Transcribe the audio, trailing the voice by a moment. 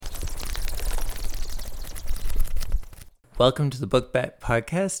welcome to the Book Bet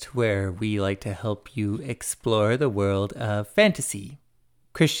Podcast, where we like to help you explore the world of fantasy,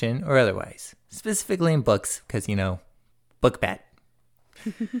 Christian or otherwise, specifically in books, because, Book Bet.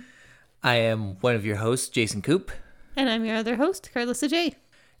 I am one of your hosts, Jason Coop. And I'm your other host, Carlissa J.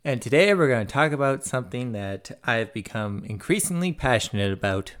 And today we're going to talk about something that I've become increasingly passionate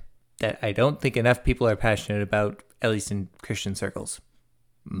about, that I don't think enough people are passionate about, at least in Christian circles.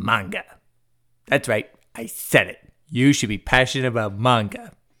 Manga. That's right, I said it. You should be passionate about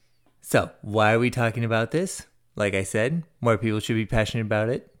manga. So, why are we talking about this? Like I said, more people should be passionate about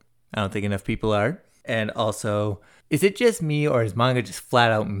it. I don't think enough people are. And also, is it just me, or is manga just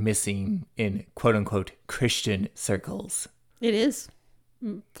flat out missing in quote-unquote Christian circles? It is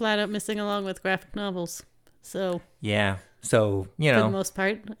flat out missing along with graphic novels. So, yeah. So, for the most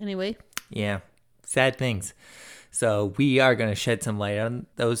part, anyway. Yeah. Sad things. So, we are going to shed some light on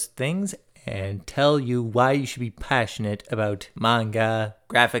those things and tell you why you should be passionate about manga,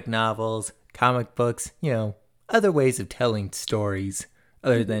 graphic novels, comic books, other ways of telling stories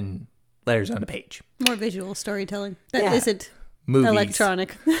other than letters on a page. More visual storytelling. That isn't movies.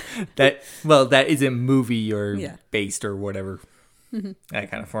 Electronic. that isn't movie or based or whatever. That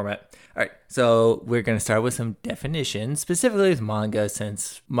kind of format. All right, so we're going to start with some definitions, specifically with manga,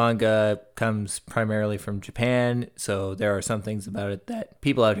 since manga comes primarily from Japan, so there are some things about it that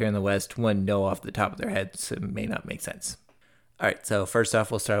people out here in the West wouldn't know off the top of their heads, so it may not make sense. All right, so first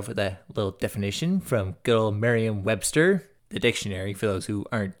off, we'll start off with a little definition from good old Merriam-Webster, the dictionary, for those who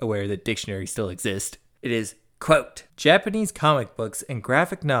aren't aware that dictionaries still exist. It is, quote, Japanese comic books and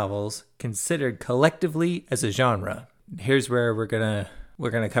graphic novels considered collectively as a genre. Here's where we're gonna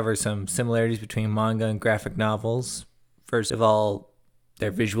cover some similarities between manga and graphic novels. First of all, they're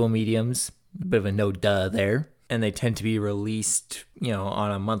visual mediums, a bit of a no duh there, and they tend to be released,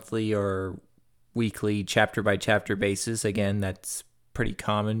 on a monthly or weekly chapter by chapter basis. Again, that's pretty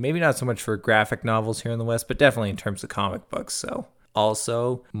common. Maybe not so much for graphic novels here in the West, but definitely in terms of comic books. So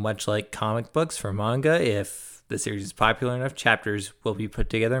also, much like comic books for manga, if the series is popular enough, chapters will be put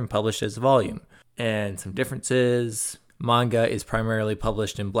together and published as a volume. And some differences: manga is primarily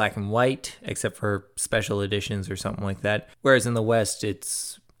published in black and white, except for special editions or something like that. Whereas in the West,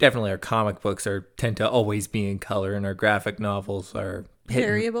 it's definitely our comic books tend to always be in color, and our graphic novels are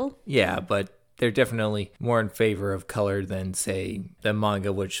variable. Yeah, but they're definitely more in favor of color than, say, the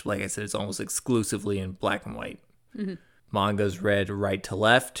manga, which, like I said, is almost exclusively in black and white. Mm-hmm. Manga's read right to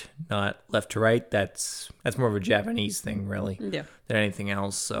left, not left to right. That's more of a Japanese thing, really, than anything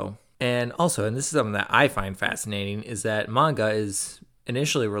else. So. And also, and this is something that I find fascinating, is that manga is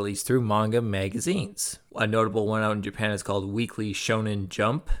initially released through manga magazines. A notable one out in Japan is called Weekly Shonen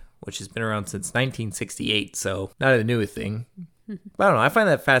Jump, which has been around since 1968, so not a new thing. But I don't know, I find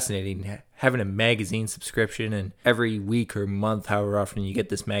that fascinating, having a magazine subscription, and every week or month, however often you get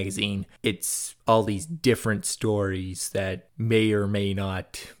this magazine, it's all these different stories that may or may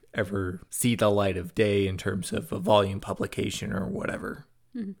not ever see the light of day in terms of a volume publication or whatever.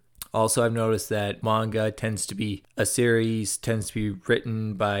 Mm-hmm. Also, I've noticed that manga tends to be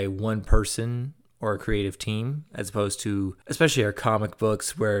written by one person or a creative team, as opposed to, especially our comic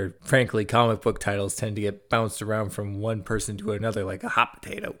books, where, frankly, comic book titles tend to get bounced around from one person to another like a hot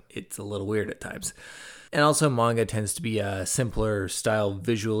potato. It's a little weird at times. And also, manga tends to be a simpler style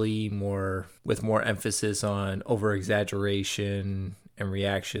visually, with more emphasis on over-exaggeration and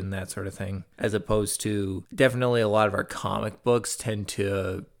reaction, that sort of thing, as opposed to, definitely a lot of our comic books tend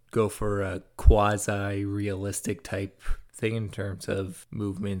to go for a quasi-realistic type thing in terms of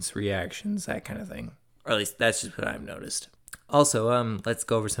movements, reactions, that kind of thing. Or at least that's just what I've noticed. Also, let's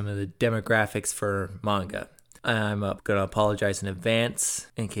go over some of the demographics for manga. I'm going to apologize in advance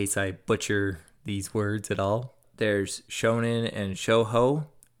in case I butcher these words at all. There's shonen and shoujo,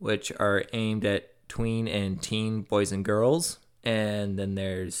 which are aimed at tween and teen boys and girls. And then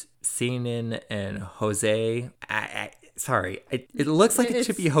there's seinen and josei. Sorry, it looks like it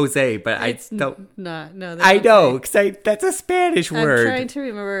should be Jose, but I don't. No. I know, because that's a Spanish word. I'm trying to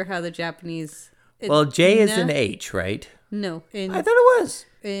remember how the Japanese. Well, J is an H, right? No, I thought it was.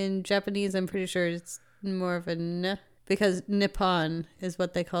 In Japanese, I'm pretty sure it's more of a N, because Nippon is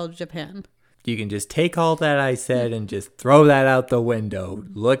what they call Japan. You can just take all that I said and just throw that out the window.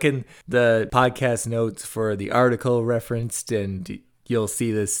 Look in the podcast notes for the article referenced, and you'll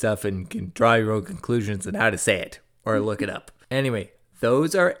see this stuff and can draw your own conclusions on how to say it. Or look it up. Anyway,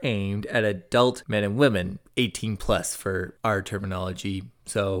 those are aimed at adult men and women, 18 plus for our terminology.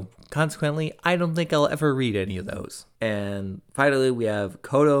 So consequently, I don't think I'll ever read any of those. And finally, we have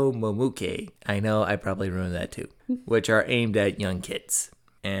Kodo Momuke. I know I probably ruined that too. Which are aimed at young kids.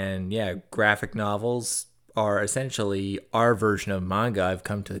 And yeah, graphic novels are essentially our version of manga, I've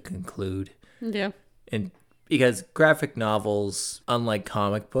come to conclude. Yeah. And because graphic novels, unlike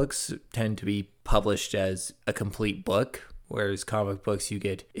comic books, tend to be published as a complete book, whereas comic books, you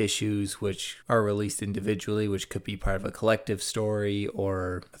get issues which are released individually, which could be part of a collective story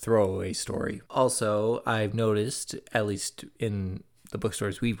or a throwaway story. Also, I've noticed, at least in the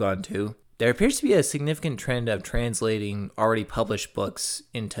bookstores we've gone to, there appears to be a significant trend of translating already published books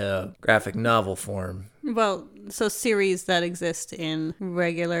into graphic novel form. Well, so series that exist in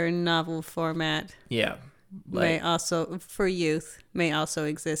regular novel format. Yeah. May also, for youth, may also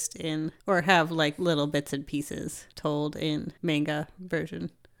exist in, or have like little bits and pieces told in manga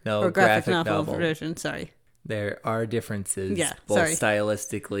version. No, or graphic novel version, sorry. There are differences, both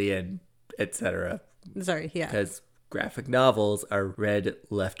stylistically and etc. Sorry, yeah. Because graphic novels are read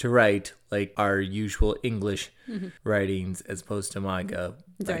left to right, like our usual English writings, as opposed to manga.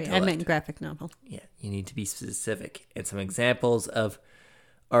 Sorry, I meant graphic novel. Yeah, you need to be specific. And some examples of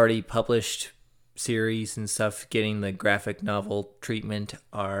already published series and stuff getting the graphic novel treatment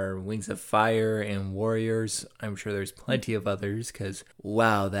are Wings of Fire and Warriors. I'm sure there's plenty of others because,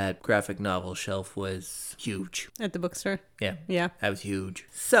 wow, that graphic novel shelf was huge. At the bookstore? Yeah. Yeah. That was huge.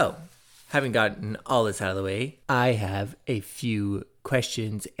 So, having gotten all this out of the way, I have a few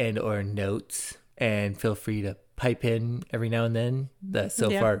questions and or notes, and feel free to pipe in every now and then. The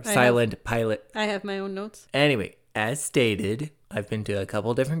silent pilot. I have my own notes. Anyway, as stated, I've been to a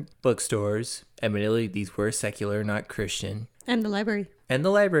couple different bookstores. Admittedly, these were secular, not Christian. And the library. And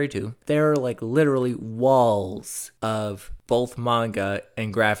the library, too. There are like literally walls of both manga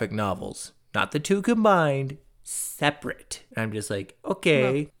and graphic novels. Not the two combined, separate. And I'm just like,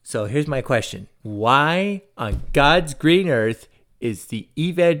 okay. Well, so here's my question. Why on God's green earth is the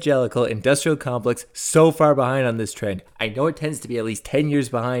evangelical industrial complex so far behind on this trend? I know it tends to be at least 10 years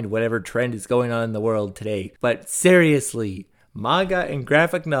behind whatever trend is going on in the world today. But seriously, manga and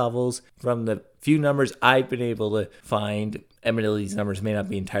graphic novels, from the few numbers I've been able to find, admittedly these numbers may not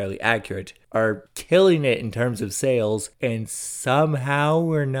be entirely accurate, are killing it in terms of sales, and somehow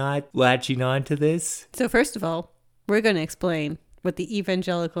we're not latching on to this. So first of all, we're going to explain what the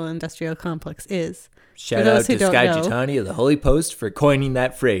evangelical industrial complex is. Shout out to Sky Chitani of the Holy Post for coining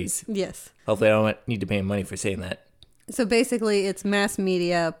that phrase. Yes. Hopefully I don't need to pay him money for saying that. So basically it's mass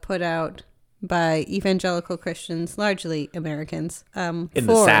media put out by evangelical Christians, largely Americans. In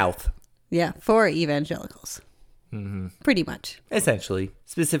the South. Yeah, for evangelicals. Mm-hmm. Pretty much. Essentially.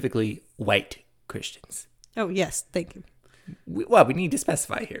 Specifically, white Christians. Oh, yes. Thank you. We need to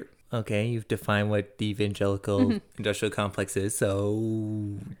specify here. Okay, you've defined what the evangelical industrial complex is,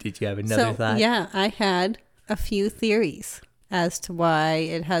 so did you have another thought? Yeah, I had a few theories as to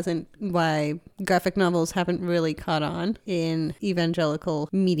why graphic novels haven't really caught on in evangelical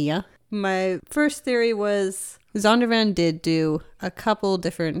media. My first theory was Zondervan did do a couple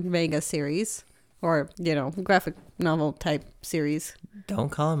different manga series, or, graphic novel type series. Don't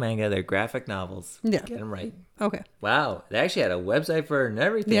call them manga, they're graphic novels. Yeah. Get them right. Okay. Wow, they actually had a website for it and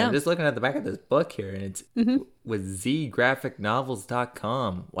everything. Yeah. I'm just looking at the back of this book here, and it's with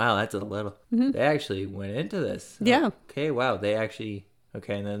zgraphicnovels.com. Wow, that's a little... They actually went into this. Yeah. Okay, wow, they actually...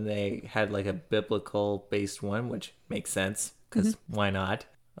 Okay, and then they had like a biblical-based one, which makes sense, because why not?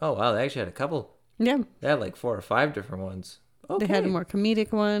 Oh, wow, they actually had a couple. Yeah. They had like 4 or 5 different ones. Okay. They had a more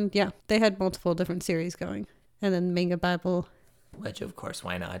comedic one. Yeah, they had multiple different series going. And then Manga Bible. Which, of course,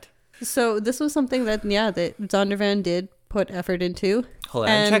 why not? So this was something that Zondervan did put effort into. Hold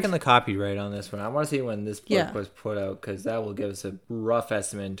on, I'm checking the copyright on this one. I want to see when this book was put out, because that will give us a rough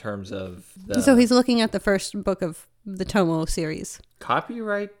estimate in terms of the... So he's looking at the first book of the Tomo series.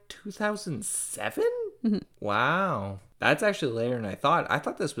 Copyright 2007? Wow. That's actually later than I thought. I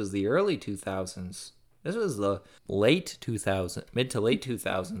thought this was the early 2000s. This was the late 2000s, mid to late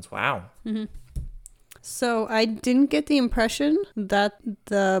 2000s. Wow. So I didn't get the impression that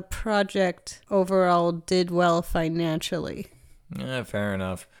the project overall did well financially. Yeah, fair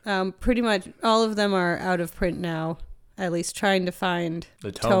enough. Pretty much all of them are out of print now. At least trying to find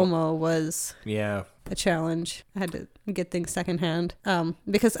the Tomo was a challenge. I had to get things secondhand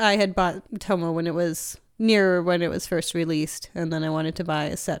because I had bought Tomo when it was nearer when it was first released, and then I wanted to buy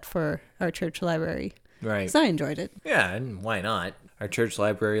a set for our church library. Right. So I enjoyed it. Yeah, and why not? Our church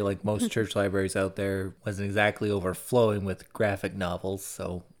library, like most church libraries out there, wasn't exactly overflowing with graphic novels,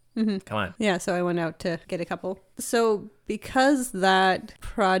 so come on. Yeah, so I went out to get a couple. So because that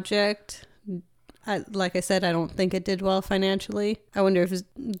project, like I said, I don't think it did well financially. I wonder if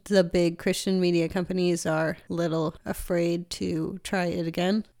the big Christian media companies are a little afraid to try it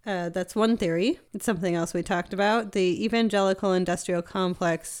again. That's one theory. It's something else we talked about. The evangelical industrial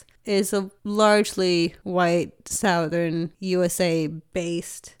complex is a largely white southern USA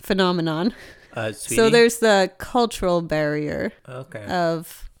based phenomenon. So there's the cultural barrier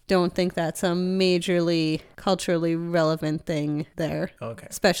of don't think that's a majorly culturally relevant thing there. Okay.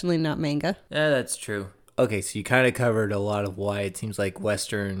 Especially not manga. Yeah, that's true. Okay, so you kind of covered a lot of why it seems like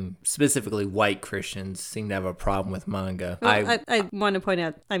Western, specifically white Christians, seem to have a problem with manga. Well, I want to point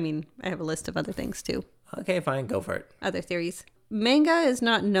out, I have a list of other things too. Okay, fine, go for it. Other theories. Manga is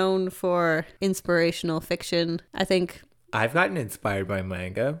not known for inspirational fiction. I think I've gotten inspired by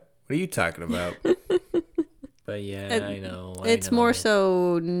manga. What are you talking about? But yeah, I know. It's more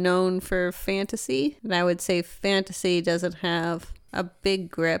so known for fantasy. And I would say fantasy doesn't have a big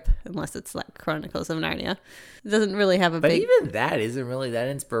grip, unless it's like Chronicles of Narnia. It doesn't really have a big... But even that isn't really that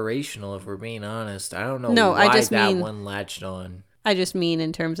inspirational, if we're being honest. I don't know why that one latched on. I just mean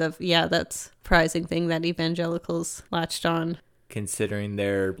in terms of, that's a surprising thing that evangelicals latched on. Considering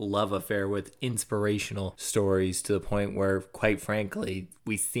their love affair with inspirational stories to the point where, quite frankly,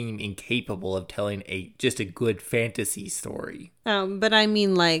 we seem incapable of telling just a good fantasy story. But I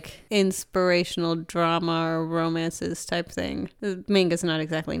mean like inspirational drama or romances type thing. Manga's not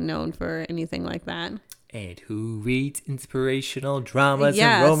exactly known for anything like that. And who reads inspirational dramas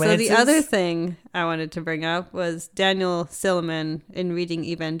and romances? So the other thing I wanted to bring up was Daniel Silliman in Reading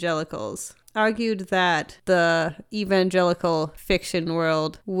Evangelicals argued that the evangelical fiction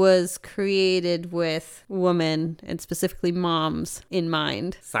world was created with women and specifically moms in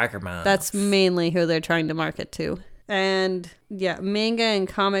mind. Soccer moms. That's mainly who they're trying to market to. And manga and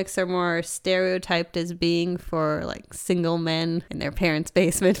comics are more stereotyped as being for like single men in their parents'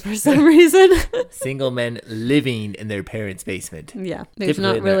 basement for some reason. Single men living in their parents' basement. Yeah. There's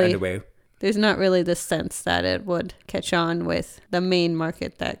not really the sense that it would catch on with the main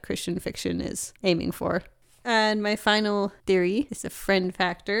market that Christian fiction is aiming for. And my final theory is a friend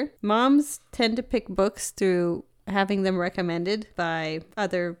factor. Moms tend to pick books through having them recommended by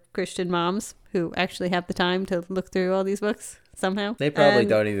other Christian moms who actually have the time to look through all these books somehow. They probably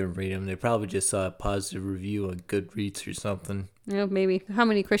don't even read them. They probably just saw a positive review on Goodreads or something. Maybe. How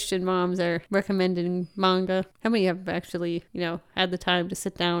many Christian moms are recommending manga? How many have actually, had the time to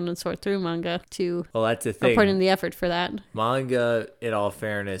sit down and sort through manga Well, that's the thing. Or put in the effort for that. Manga, in all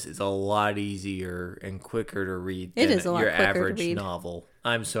fairness, is a lot easier and quicker to read than your average novel.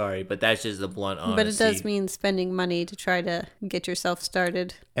 I'm sorry, but that's just the blunt honesty. But it does mean spending money to try to get yourself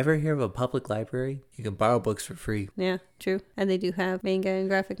started. Ever hear of a public library? You can borrow books for free. Yeah, true. And they do have manga and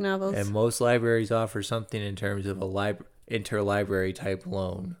graphic novels. And most libraries offer something in terms of a interlibrary type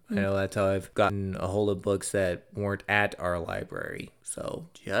loan. I know that's how I've gotten a hold of books that weren't at our library. So,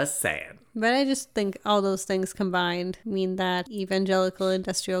 just saying. But I just think all those things combined mean that evangelical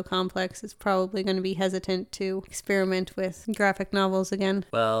industrial complex is probably going to be hesitant to experiment with graphic novels again.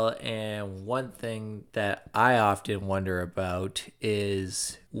 Well, and one thing that I often wonder about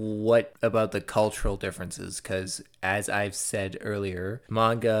is what about the cultural differences? Because as I've said earlier,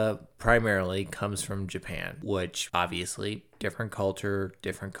 manga primarily comes from Japan, which obviously different culture,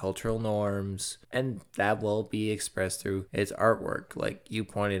 different cultural norms, and that will be expressed through its artwork. Like you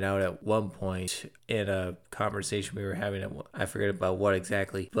pointed out at one point in a conversation we were having, I forget about what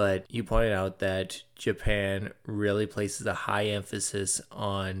exactly, but you pointed out that Japan really places a high emphasis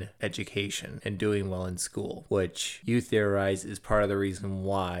on education and doing well in school, which you theorize is part of the reason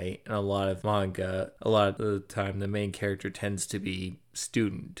why in a lot of manga, a lot of the time the main character tends to be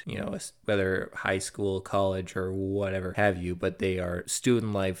student, whether high school, college, or whatever have you, but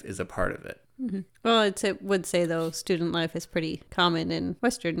student life is a part of it. Mm-hmm. Well, I would say, though, student life is pretty common in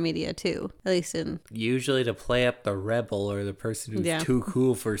Western media, too. At least in... Usually to play up the rebel or the person who's too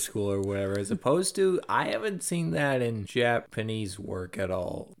cool for school or whatever, as opposed to, I haven't seen that in Japanese work at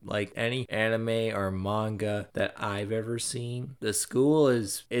all. Like any anime or manga that I've ever seen, the school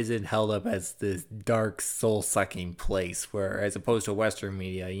isn't held up as this dark, soul-sucking place where, as opposed to Western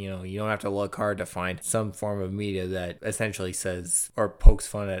media, you don't have to look hard to find some form of media that essentially says or pokes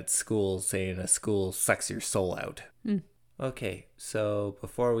fun at school, saying a school sucks your soul out. Okay, so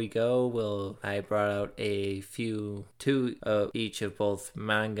before we go, I brought out two of each of both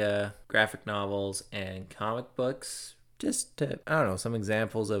manga, graphic novels, and comic books. Just to, some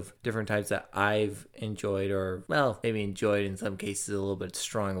examples of different types that I've enjoyed, or, well, maybe enjoyed in some cases a little bit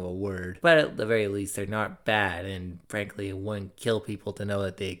strong of a word. But at the very least, they're not bad, and frankly, it wouldn't kill people to know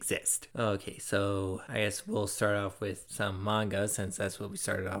that they exist. Okay, so I guess we'll start off with some manga, since that's what we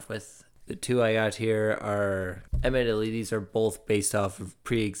started off with. The two I got here are Admittedly, these are both based off of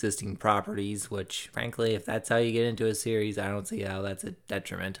pre-existing properties, which, frankly, if that's how you get into a series, I don't see how that's a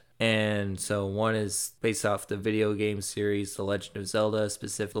detriment. And so one is based off the video game series The Legend of Zelda,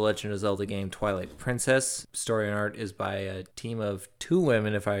 specifically The Legend of Zelda game Twilight Princess. Story and art is by a team of 2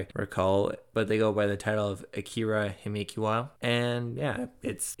 women, if I recall, but they go by the title of Akira Himikiwa. And yeah,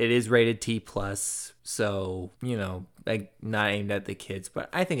 it is rated T+, so, like, not aimed at the kids,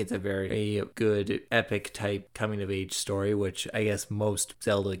 but I think it's a very good epic type coming of age story, which I guess most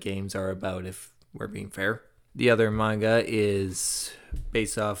Zelda games are about, if we're being fair. The other manga is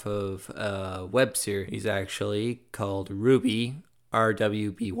based off of a web series, actually, called Ruby,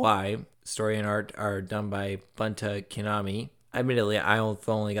 RWBY. Story and art are done by Bunta Kinami. Admittedly, I've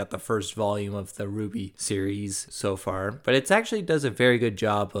only got the first volume of the Ruby series so far, but it actually does a very good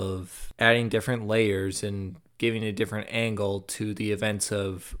job of adding different layers and giving a different angle to the events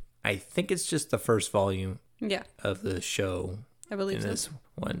of, I think it's just the first volume of the show. I believe this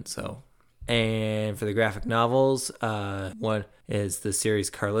one, so... And for the graphic novels, one is the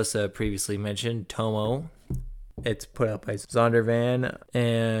series Carlissa previously mentioned, Tomo. It's put out by Zondervan,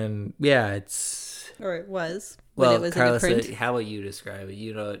 and yeah, it's... Or it was. Well, it was Carlissa, how about you describe it?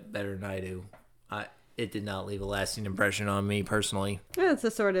 You know it better than I do. It did not leave a lasting impression on me, personally. Yeah, it's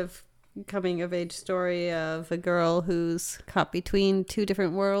a sort of coming-of-age story of a girl who's caught between 2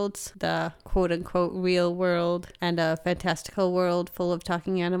 different worlds, the quote-unquote real world and a fantastical world full of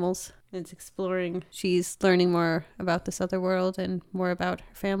talking animals. It's exploring. She's learning more about this other world and more about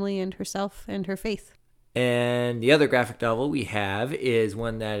her family and herself and her faith. And the other graphic novel we have is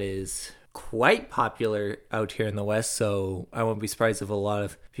one that is quite popular out here in the West, so I won't be surprised if a lot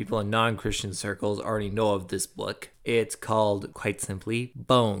of people in non-Christian circles already know of this book. It's called, quite simply,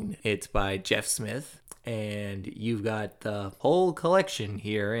 Bone. It's by Jeff Smith, and you've got the whole collection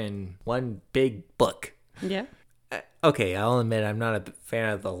here in one big book. Yeah. Okay, I'll admit I'm not a fan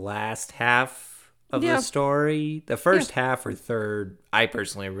of the last half of the story. The first half or third, I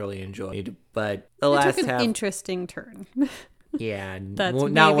personally really enjoyed, but the last took an half... interesting turn. Yeah, not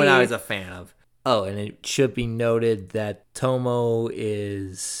what I was a fan of. Oh, and it should be noted that Tomo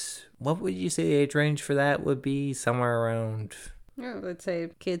is... What would you say the age range for that would be? Somewhere around... Let's say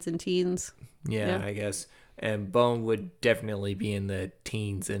kids and teens. Yeah, I guess. And Bone would definitely be in the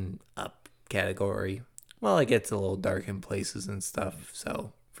teens and up category. Well, it gets a little dark in places and stuff,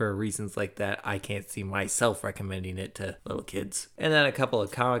 so for reasons like that, I can't see myself recommending it to little kids. And then a couple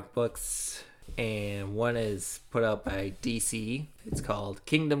of comic books, and one is put out by DC. It's called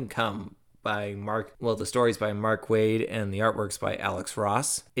Kingdom Come by the story's by Mark Waid and the artwork's by Alex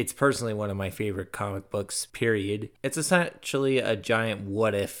Ross. It's personally one of my favorite comic books, period. It's essentially a giant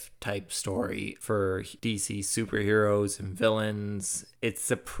what-if type story for DC superheroes and villains. It's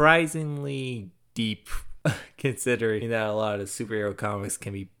surprisingly deep, considering that a lot of superhero comics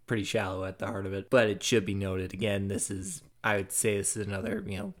can be pretty shallow at the heart of it. But it should be noted, again, I would say this is another,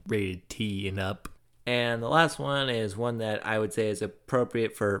 rated T and up. And the last one is one that I would say is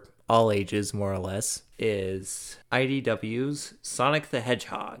appropriate for all ages, more or less, is IDW's Sonic the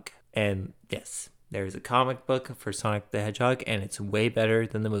Hedgehog. And yes, there's a comic book for Sonic the Hedgehog, and it's way better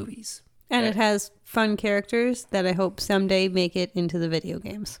than the movies. And it has fun characters that I hope someday make it into the video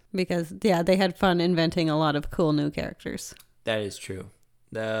games. Because, they had fun inventing a lot of cool new characters. That is true.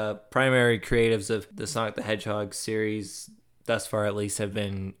 The primary creatives of the Sonic the Hedgehog series, thus far at least, have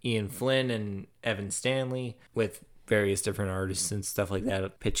been Ian Flynn and Evan Stanley, with various different artists and stuff like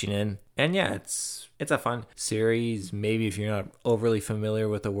that pitching in. And yeah, it's a fun series. Maybe if you're not overly familiar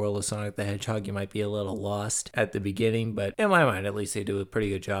with the world of Sonic the Hedgehog, you might be a little lost at the beginning, but in my mind, at least they do a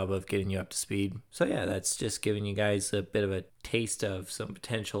pretty good job of getting you up to speed. So yeah, that's just giving you guys a bit of a taste of some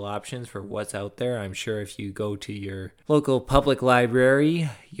potential options for what's out there. I'm sure if you go to your local public library,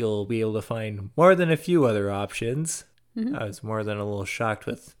 you'll be able to find more than a few other options. Mm-hmm. I was more than a little shocked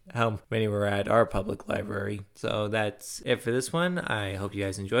with how many were at our public library. So that's it for this one. I hope you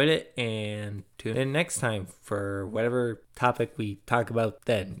guys enjoyed it, and tune in next time for whatever topic we talk about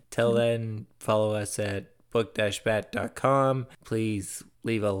then. Till then, follow us at book-bat.com. Please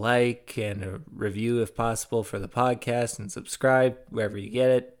leave a like and a review if possible for the podcast, and subscribe wherever you get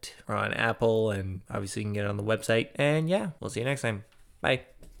it. We're on Apple, and obviously you can get it on the website. And yeah, we'll see you next time. Bye.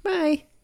 Bye.